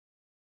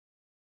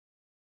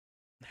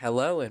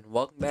Hello and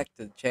welcome back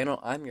to the channel.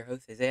 I'm your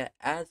host Isaiah,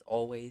 as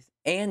always,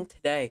 and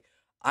today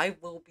I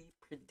will be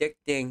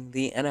predicting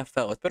the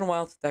NFL. It's been a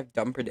while since I've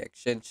done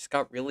predictions. Just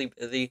got really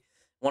busy.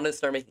 Wanted to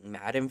start making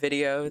Madden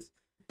videos,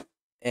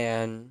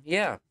 and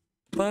yeah,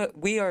 but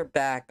we are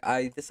back.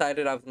 I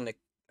decided I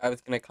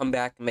was gonna come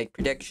back and make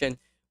prediction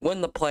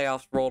when the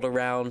playoffs rolled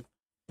around,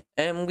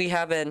 and we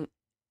have an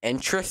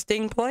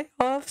interesting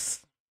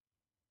playoffs.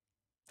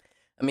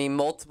 I mean,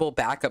 multiple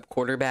black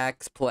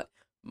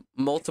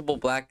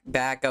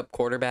backup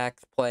quarterbacks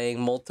playing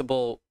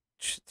multiple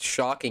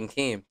shocking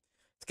teams.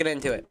 Let's get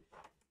into it.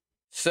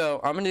 So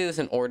I'm gonna do this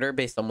in order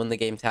based on when the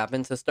games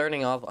happen. So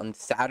starting off on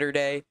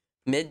Saturday,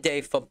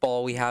 midday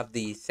football, we have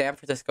the San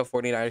Francisco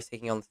 49ers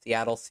taking on the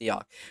Seattle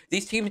Seahawks.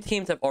 These two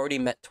teams have already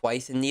met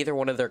twice, and neither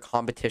one of their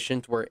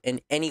competitions were in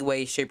any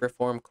way, shape, or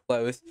form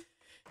close.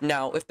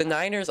 Now, if the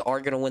Niners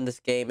are going to win this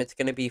game, it's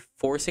going to be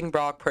forcing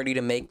Brock Purdy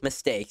to make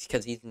mistakes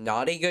because he's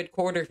not a good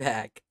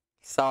quarterback.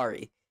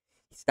 Sorry.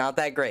 He's not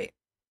that great.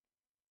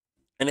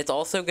 And it's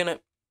also going to...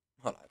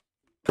 Hold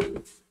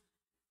on.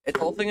 It's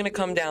also going to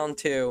come down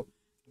to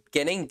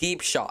getting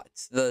deep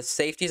shots. The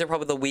safeties are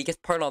probably the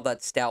weakest part of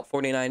that stout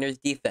 49ers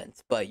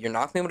defense, but you're not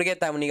going to be able to get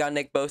that when you got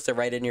Nick Bosa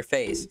right in your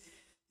face.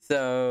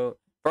 So,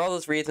 for all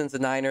those reasons, the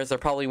Niners are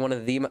probably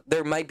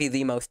there might be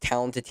the most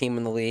talented team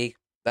in the league.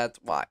 That's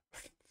why.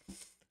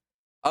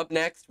 Up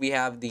next, we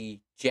have the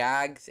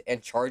Jags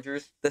and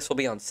Chargers. This will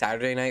be on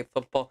Saturday Night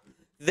Football.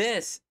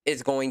 This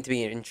is going to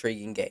be an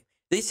intriguing game.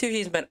 These two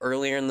teams met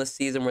earlier in the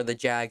season where the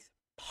Jags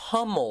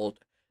pummeled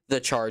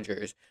the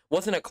Chargers. It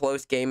wasn't a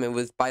close game. It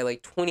was by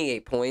like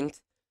 28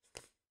 points.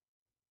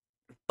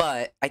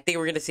 But I think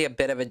we're going to see a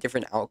bit of a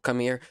different outcome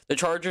here. The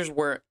Chargers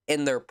were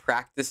in their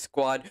practice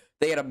squad.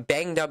 They had a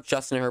banged-up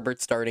Justin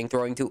Herbert starting,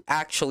 throwing to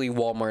actually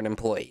Walmart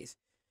employees.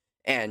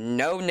 And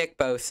no Nick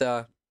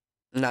Bosa.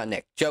 Not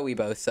Nick. Joey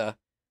Bosa.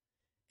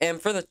 And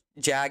for the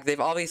Jags, they've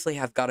obviously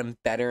have gotten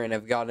better and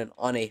have gotten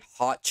on a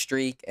hot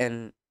streak,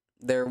 and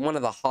they're one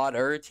of the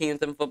hotter teams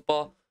in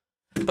football.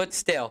 But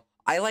still,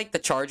 I like the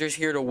Chargers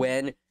here to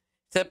win.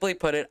 Simply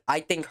put it, I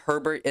think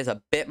Herbert is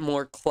a bit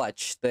more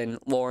clutch than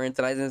Lawrence,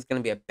 and I think it's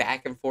going to be a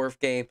back-and-forth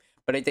game.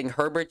 But I think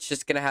Herbert's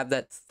just going to have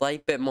that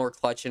slight bit more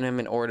clutch in him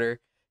in order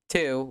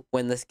to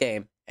win this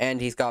game, and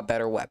he's got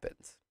better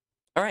weapons.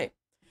 All right,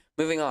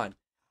 moving on.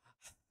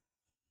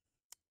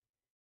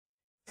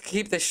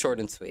 Keep this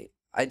short and sweet.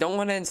 I don't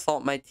want to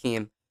insult my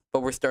team,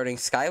 but we're starting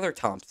Skylar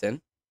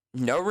Thompson,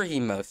 no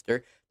Raheem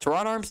Mostert,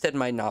 Teron Armstead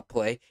might not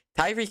play,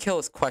 Tyreek Hill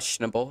is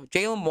questionable,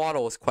 Jalen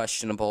Waddle is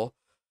questionable,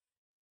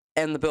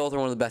 and the Bills are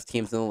one of the best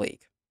teams in the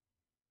league.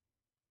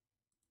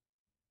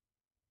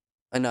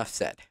 Enough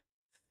said.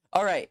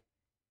 All right,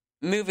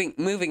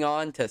 moving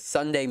on to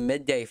Sunday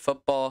midday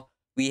football,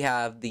 we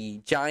have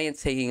the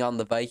Giants taking on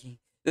the Vikings.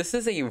 This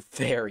is a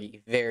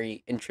very,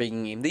 very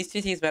intriguing game. These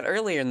two teams met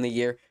earlier in the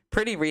year,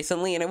 pretty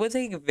recently, and it was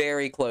a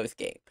very close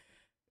game.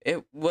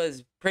 It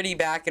was pretty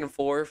back and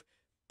forth,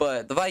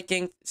 but the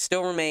Vikings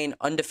still remain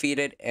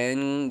undefeated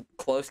in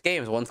close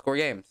games, one-score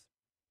games.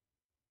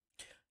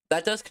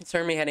 That does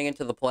concern me heading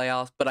into the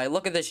playoffs, but I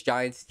look at this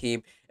Giants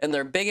team, and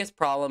their biggest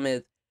problem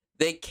is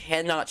they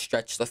cannot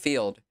stretch the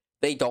field.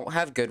 They don't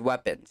have good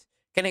weapons.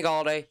 Kenny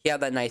Golladay, he had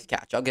that nice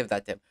catch. I'll give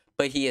that to him.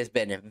 But he has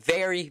been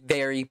very,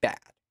 very bad.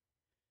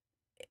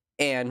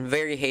 And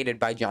very hated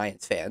by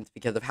Giants fans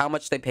because of how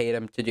much they paid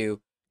him to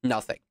do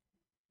nothing.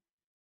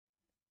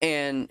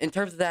 And in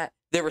terms of that,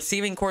 their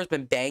receiving core has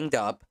been banged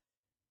up.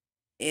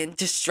 And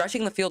just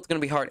stretching the field is going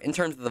to be hard. In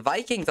terms of the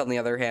Vikings, on the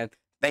other hand,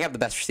 they have the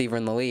best receiver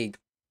in the league.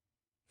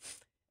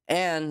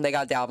 And they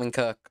got Dalvin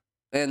Cook.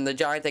 And the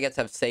Giants, I guess,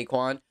 have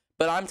Saquon.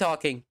 But I'm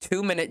talking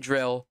 2-minute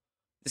drill.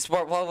 This is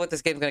what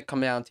this game's going to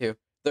come down to.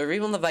 The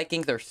reason the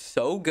Vikings are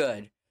so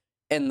good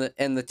in the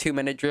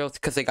 2-minute drills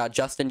because they got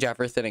Justin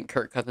Jefferson and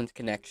Kirk Cousins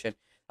connection.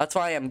 That's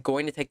why I'm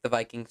going to take the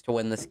Vikings to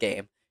win this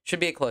game. Should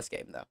be a close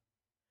game, though.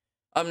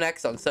 Up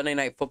next, on Sunday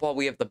Night Football,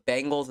 we have the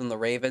Bengals and the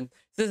Ravens.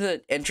 This is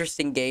an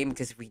interesting game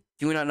because we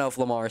do not know if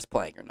Lamar is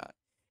playing or not.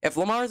 If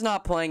Lamar is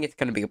not playing, it's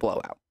going to be a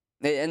blowout.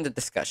 End of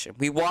discussion.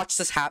 We watched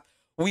this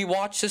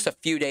a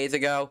few days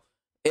ago.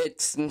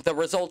 The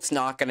result's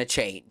not going to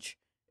change.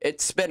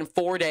 It's been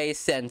 4 days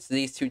since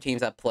these two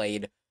teams have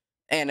played.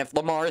 And if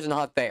Lamar is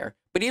not there,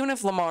 but even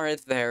if Lamar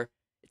is there,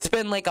 it's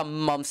been like a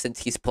month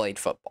since he's played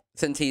football,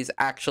 since he's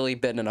actually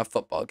been in a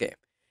football game.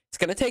 It's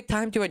going to take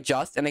time to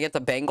adjust, and against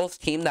a Bengals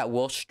team that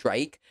will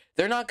strike,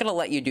 they're not going to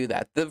let you do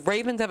that. The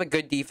Ravens have a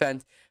good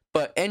defense,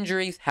 but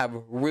injuries have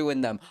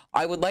ruined them.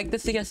 I would like to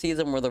see a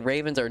season where the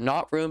Ravens are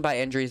not ruined by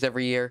injuries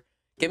every year.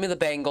 Give me the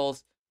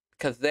Bengals,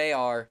 because they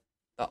are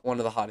one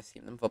of the hottest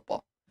teams in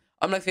football.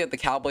 I'm next to get the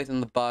Cowboys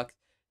and the Bucks.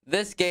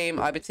 This game,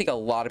 I've been seeing a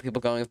lot of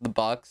people going with the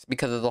Bucks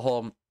because of the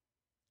whole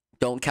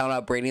don't count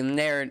out Brady in the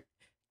narrative.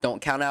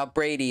 Don't count out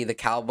Brady. The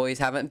Cowboys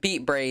haven't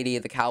beat Brady.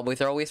 The Cowboys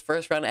are always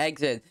first-round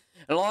exits.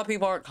 And a lot of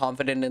people aren't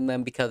confident in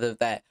them because of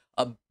that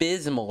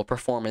abysmal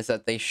performance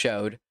that they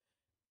showed.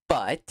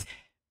 But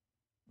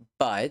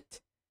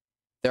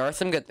there are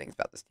some good things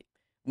about this team.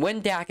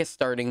 When Dak is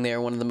starting, they're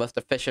one of the most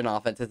efficient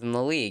offenses in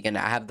the league, and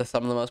I have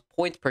some of the most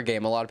points per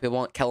game. A lot of people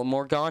want Kellen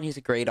Moore gone. He's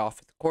a great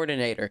offensive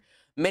coordinator.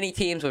 Many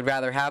teams would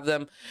rather have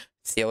them.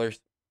 Steelers.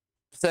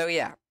 So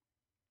yeah.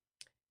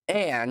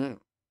 And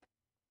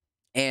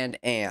the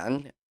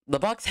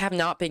Bucs have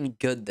not been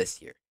good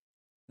this year.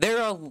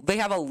 They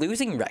have a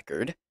losing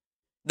record.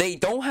 They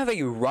don't have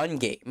a run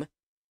game.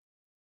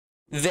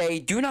 They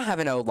do not have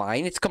an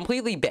O-line. It's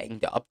completely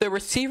banged up. The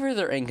receivers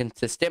are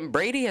inconsistent.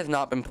 Brady has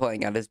not been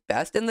playing at his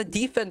best, and the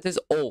defense is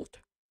old.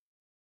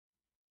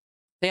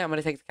 Yeah, I'm going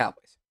to take the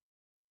Cowboys.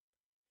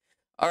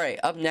 All right,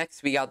 up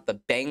next, we got the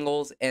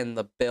Bengals and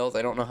the Bills.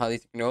 I don't know how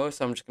these are going to go,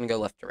 so I'm just going to go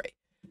left to right.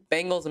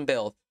 Bengals and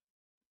Bills.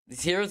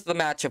 Here's the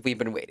matchup we've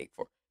been waiting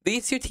for.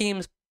 These two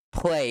teams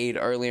played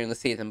earlier in the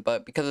season,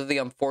 but because of the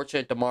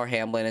unfortunate Damar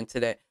Hamlin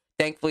incident,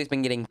 thankfully he's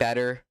been getting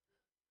better.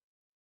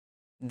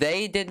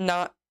 They did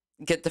not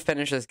get to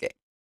finish this game.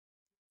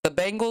 The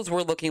Bengals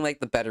were looking like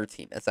the better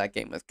team as that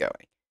game was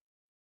going.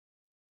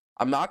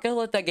 I'm not going to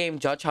let that game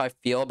judge how I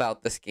feel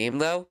about this game,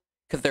 though,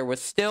 because there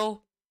was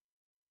still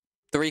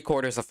 3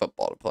 quarters of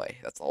football to play.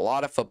 That's a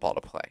lot of football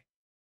to play.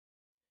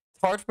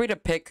 It's hard for me to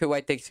pick who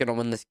I think is going to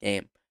win this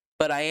game,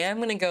 but I am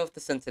going to go with the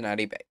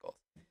Cincinnati Bengals.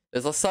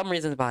 There's some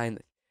reasons behind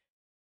this.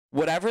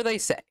 Whatever they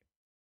say,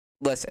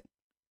 listen,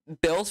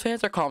 Bills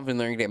fans are confident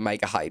they're going to get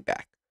Micah Hyde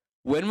back.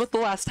 When was the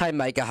last time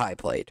Micah Hyde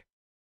played?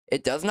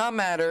 It does not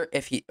matter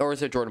if or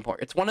is it Jordan Poyer?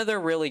 It's one of their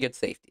really good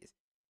safeties.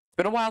 It's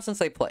been a while since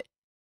they played.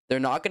 They're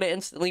not going to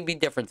instantly be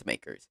difference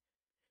makers.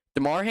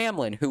 Damar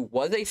Hamlin, who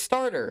was a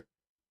starter,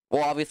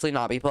 will obviously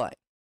not be playing.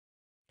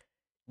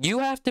 You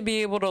have to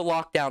be able to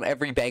lock down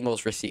every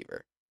Bengals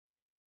receiver.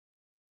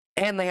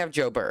 And they have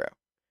Joe Burrow.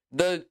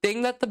 The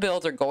thing that the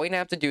Bills are going to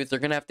have to do is they're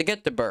going to have to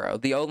get to Burrow.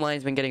 The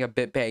O-line's been getting a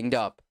bit banged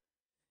up.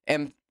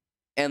 And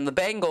the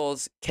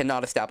Bengals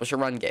cannot establish a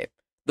run game.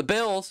 The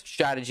Bills'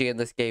 strategy in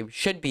this game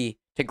should be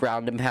to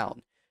ground and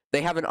pound.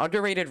 They have an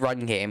underrated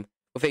run game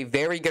with a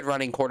very good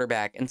running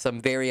quarterback and some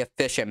very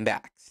efficient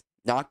backs.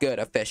 Not good,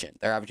 efficient.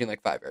 They're averaging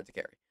like 5 yards a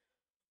carry.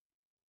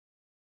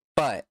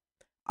 But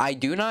I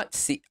do not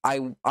see...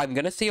 I'm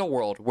going to see a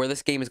world where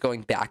this game is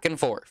going back and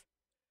forth.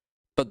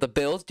 But the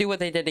Bills do what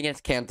they did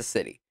against Kansas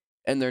City.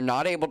 And they're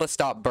not able to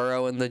stop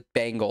Burrow and the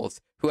Bengals,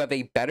 who have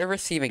a better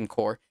receiving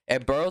core.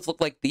 And Burrow's looked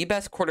like the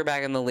best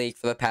quarterback in the league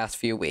for the past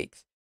few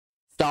weeks.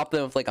 Stop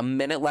them with like a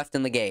minute left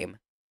in the game,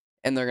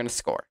 and they're going to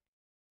score.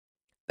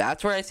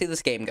 That's where I see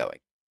this game going.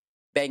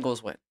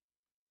 Bengals win.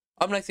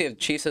 Up next, we have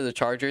Chiefs and the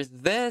Chargers.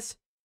 This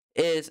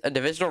is a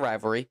divisional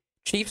rivalry.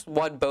 Chiefs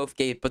won both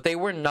games, but they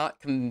were not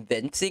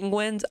convincing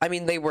wins. I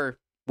mean, they were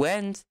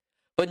wins,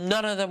 but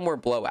none of them were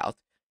blowouts.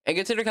 And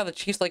considering how the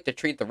Chiefs like to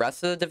treat the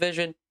rest of the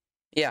division,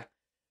 yeah.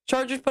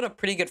 Chargers put up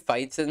pretty good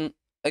fights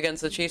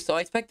against the Chiefs, so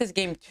I expect this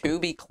game to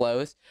be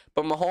close.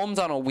 But Mahomes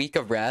on a week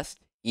of rest,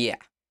 yeah.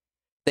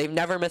 They've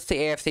never missed the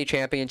AFC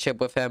Championship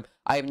with him.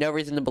 I have no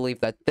reason to believe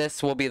that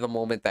this will be the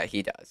moment that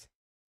he does.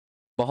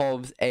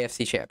 Mahomes,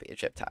 AFC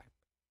Championship time.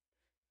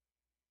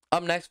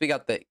 Up next, we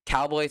got the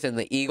Cowboys and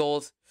the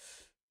Eagles.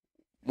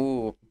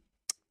 Ooh,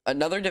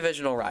 another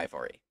divisional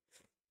rivalry.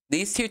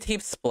 These two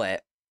teams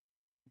split,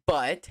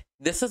 but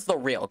this is the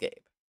real game.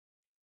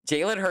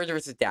 Jalen Hurts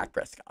versus Dak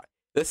Prescott.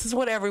 This is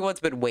what everyone's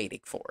been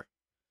waiting for.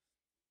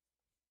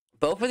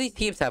 Both of these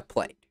teams have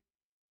played.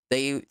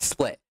 They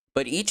split.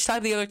 But each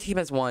time the other team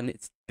has won,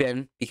 it's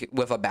been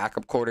with a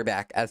backup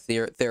quarterback as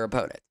their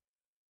opponent.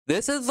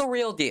 This is the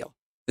real deal.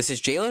 This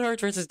is Jalen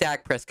Hurts versus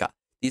Dak Prescott.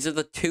 These are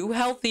the two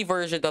healthy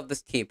versions of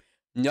this team.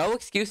 No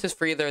excuses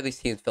for either of these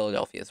teams.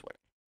 Philadelphia is winning.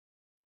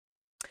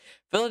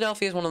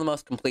 Philadelphia is one of the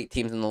most complete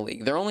teams in the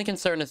league. Their only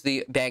concern is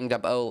the banged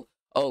up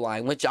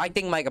O-line, which I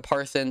think Micah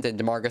Parsons and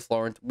DeMarcus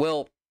Lawrence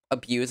will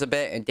abuse a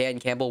bit, and Dan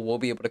Campbell will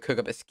be able to cook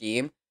up a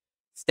scheme.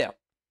 Still,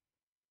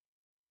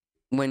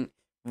 when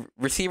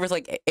receivers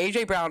like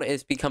A.J. Brown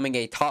is becoming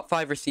a top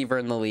 5 receiver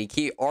in the league,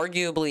 he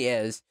arguably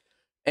is,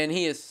 and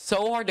he is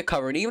so hard to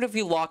cover, and even if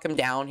you lock him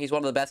down, he's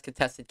one of the best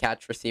contested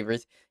catch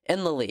receivers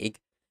in the league.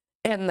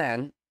 And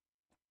then,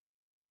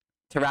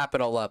 to wrap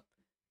it all up,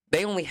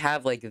 they only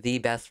have, like, the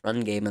best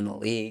run game in the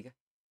league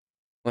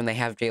when they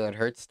have Jalen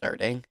Hurts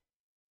starting.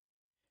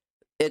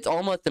 It's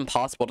almost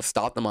impossible to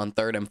stop them on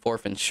 3rd and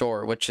 4th and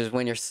short, which is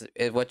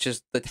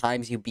the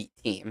times you beat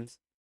teams.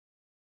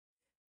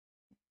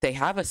 They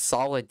have a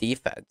solid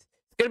defense.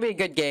 It's going to be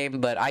a good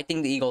game, but I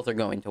think the Eagles are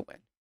going to win.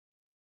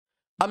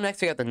 Up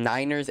next, we got the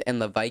Niners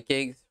and the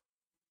Vikings.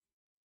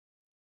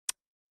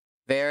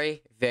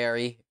 Very,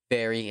 very,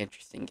 very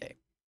interesting game.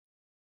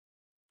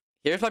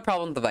 Here's my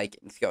problem with the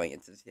Vikings going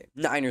into this game.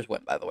 Niners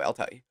win, by the way, I'll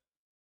tell you.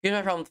 Here's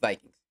my problem with the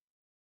Vikings.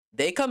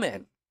 They come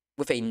in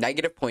with a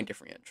negative point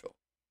differential.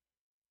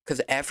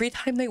 Because every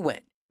time they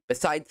win,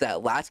 besides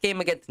that last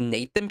game against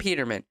Nathan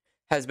Peterman,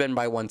 has been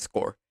by 1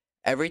 score.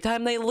 Every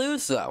time they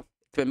lose, though,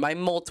 it's been by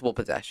multiple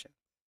possessions.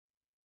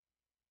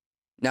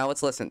 Now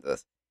let's listen to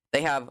this.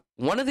 They have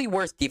one of the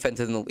worst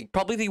defenses in the league.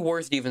 Probably the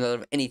worst defense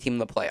of any team in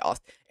the playoffs.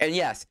 And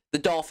yes, the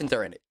Dolphins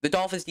are in it. The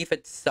Dolphins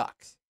defense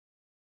sucks.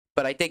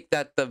 But I think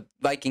that the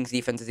Vikings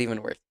defense is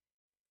even worse.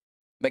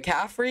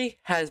 McCaffrey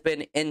has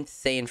been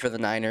insane for the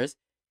Niners.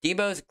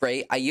 Debo's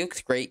great.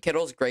 Ayuk's great.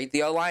 Kittle's great.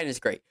 The O-line is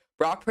great.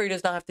 Brock Purdy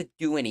does not have to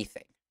do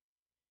anything.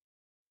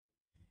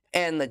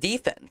 And the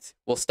defense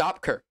will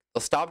stop Kirk.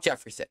 They'll stop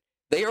Jefferson.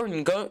 They are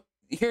going.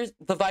 Here's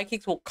the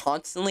Vikings will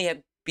constantly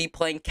be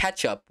playing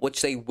catch up,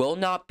 which they will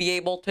not be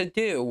able to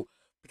do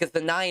because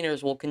the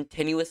Niners will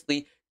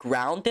continuously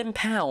ground and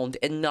pound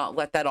and not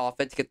let that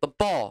offense get the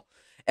ball.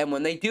 And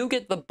when they do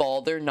get the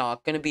ball, they're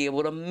not going to be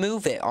able to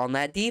move it on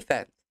that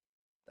defense.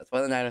 That's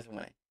why the Niners are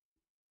winning.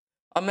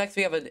 Next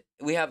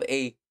we have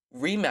a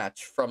rematch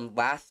from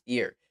last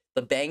year,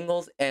 the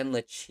Bengals and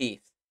the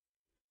Chiefs.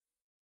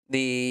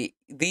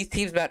 These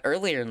teams met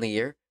earlier in the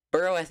year.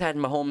 Burrow has had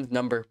Mahomes'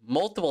 number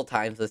multiple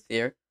times this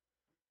year.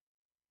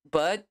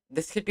 But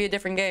this could be a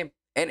different game.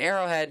 And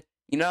Arrowhead,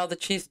 you know how the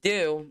Chiefs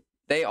do.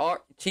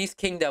 Chiefs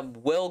Kingdom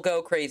will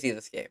go crazy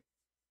this game.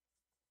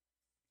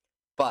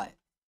 But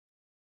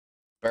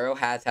Burrow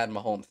has had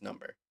Mahomes'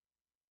 number.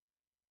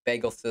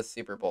 Bengals to the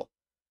Super Bowl.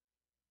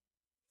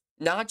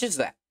 Not just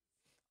that.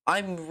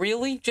 I'm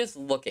really just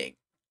looking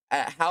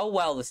at how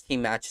well this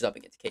team matches up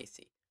against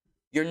KC.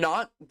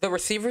 The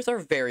receivers are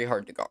very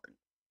hard to guard.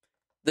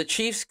 The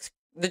Chiefs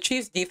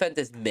defense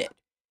is mid.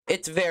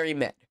 It's very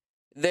mid.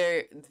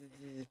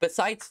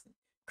 Besides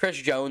Chris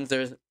Jones,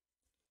 there's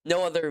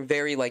no other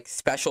very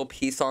special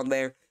piece on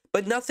there,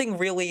 but nothing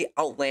really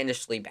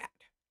outlandishly bad.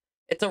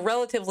 It's a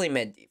relatively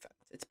mid defense.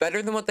 It's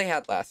better than what they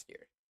had last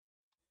year,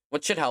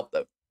 which should help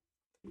them.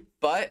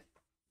 But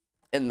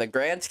in the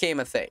grand scheme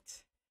of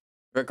things,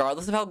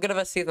 regardless of how good of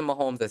a season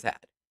Mahomes has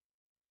had,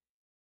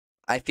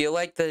 I feel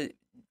like the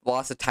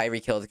loss of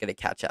Tyreek Hill is going to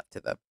catch up to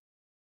them.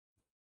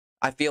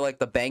 I feel like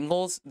the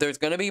Bengals, there's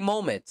going to be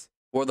moments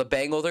where the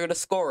Bengals are going to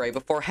score right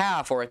before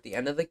half or at the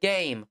end of the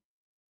game.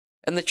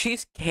 And the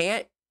Chiefs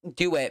can't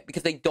do it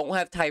because they don't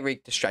have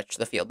Tyreek to stretch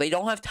the field. They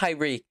don't have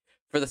Tyreek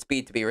for the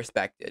speed to be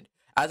respected.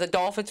 As a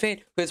Dolphins fan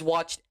who has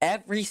watched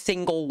every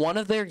single one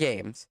of their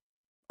games,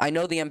 I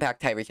know the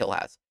impact Tyreek Hill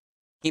has.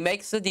 He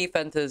makes the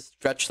defenses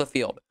stretch the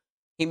field.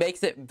 He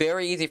makes it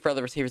very easy for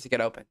other receivers to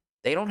get open.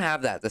 They don't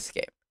have that this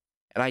game.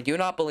 And I do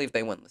not believe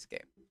they win this game.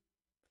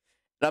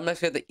 And up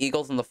next we have the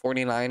Eagles and the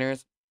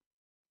 49ers.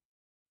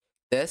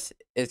 This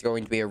is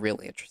going to be a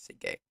really interesting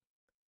game.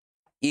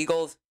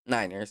 Eagles,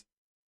 Niners.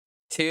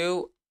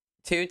 Two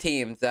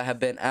teams that have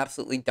been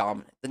absolutely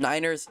dominant. The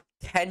Niners,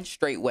 10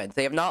 straight wins.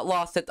 They have not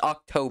lost since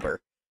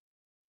October.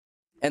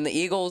 And the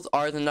Eagles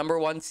are the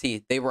 #1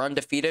 seed. They were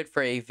undefeated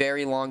for a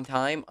very long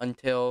time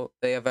until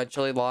they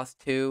eventually lost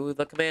to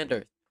the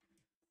Commanders.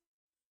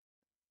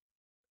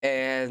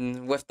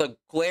 And with the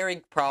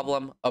glaring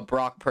problem of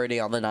Brock Purdy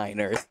on the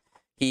Niners,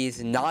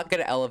 he's not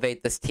going to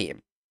elevate this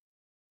team.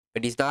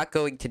 But he's not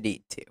going to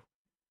need to.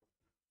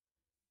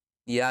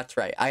 Yeah, that's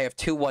right. I have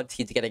 2 1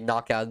 seeds getting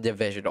knocked out of the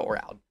divisional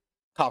round.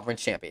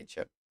 Conference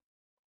championship.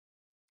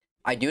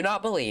 I do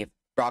not believe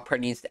Brock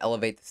Purdy needs to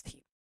elevate this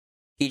team.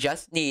 He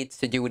just needs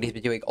to do what he's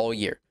been doing all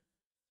year.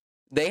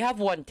 They have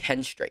won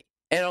 10 straight.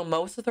 And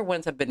most of their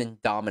wins have been in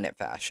dominant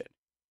fashion.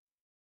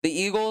 The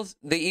Eagles'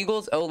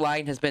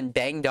 O-line has been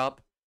banged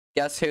up.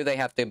 Guess who they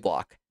have to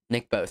block?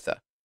 Nick Bosa.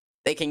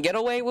 They can get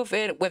away with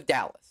it with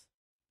Dallas.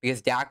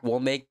 Because Dak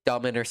will make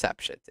dumb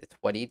interceptions. It's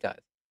what he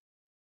does.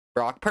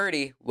 Brock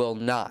Purdy will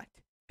not.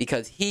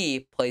 Because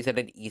he plays in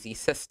an easy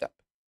system.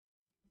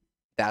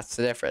 That's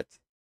the difference.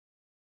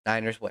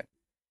 Niners win.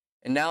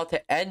 And now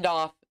to end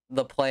off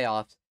the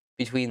playoffs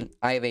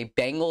I have a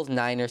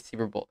Bengals-Niners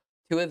Super Bowl.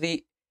 Two of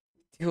the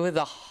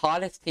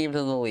hottest teams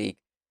in the league.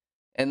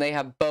 And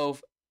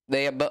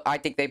I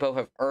think they both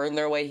have earned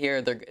their way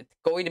here. It's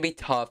going to be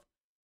tough.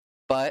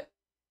 But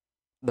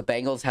the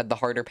Bengals had the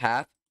harder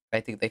path. I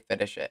think they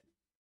finish it.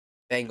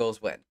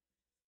 Bengals win.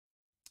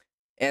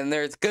 And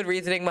there's good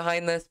reasoning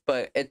behind this,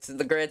 but it's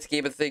the grand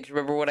scheme of things.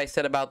 Remember what I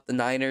said about the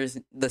Niners,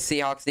 the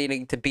Seahawks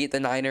needing to beat the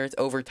Niners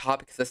over top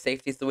because the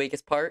safety is the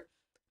weakest part?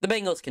 The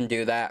Bengals can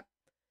do that.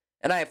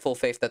 And I have full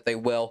faith that they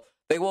will.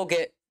 They will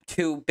get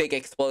 2 big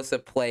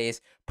explosive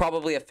plays,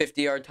 probably a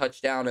 50-yard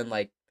touchdown and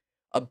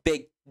a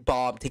big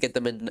bomb to get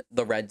them in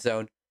the red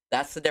zone.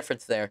 That's the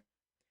difference there.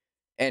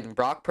 And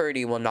Brock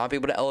Purdy will not be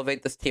able to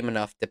elevate this team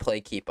enough to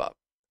play keep up.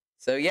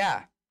 So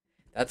yeah,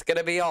 that's going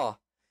to be all.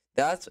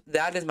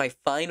 That is my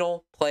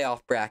final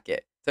playoff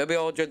bracket. So if you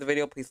all enjoyed the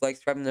video, please like,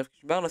 subscribe, and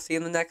notification bell. I'll see you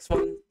in the next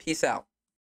one. Peace out.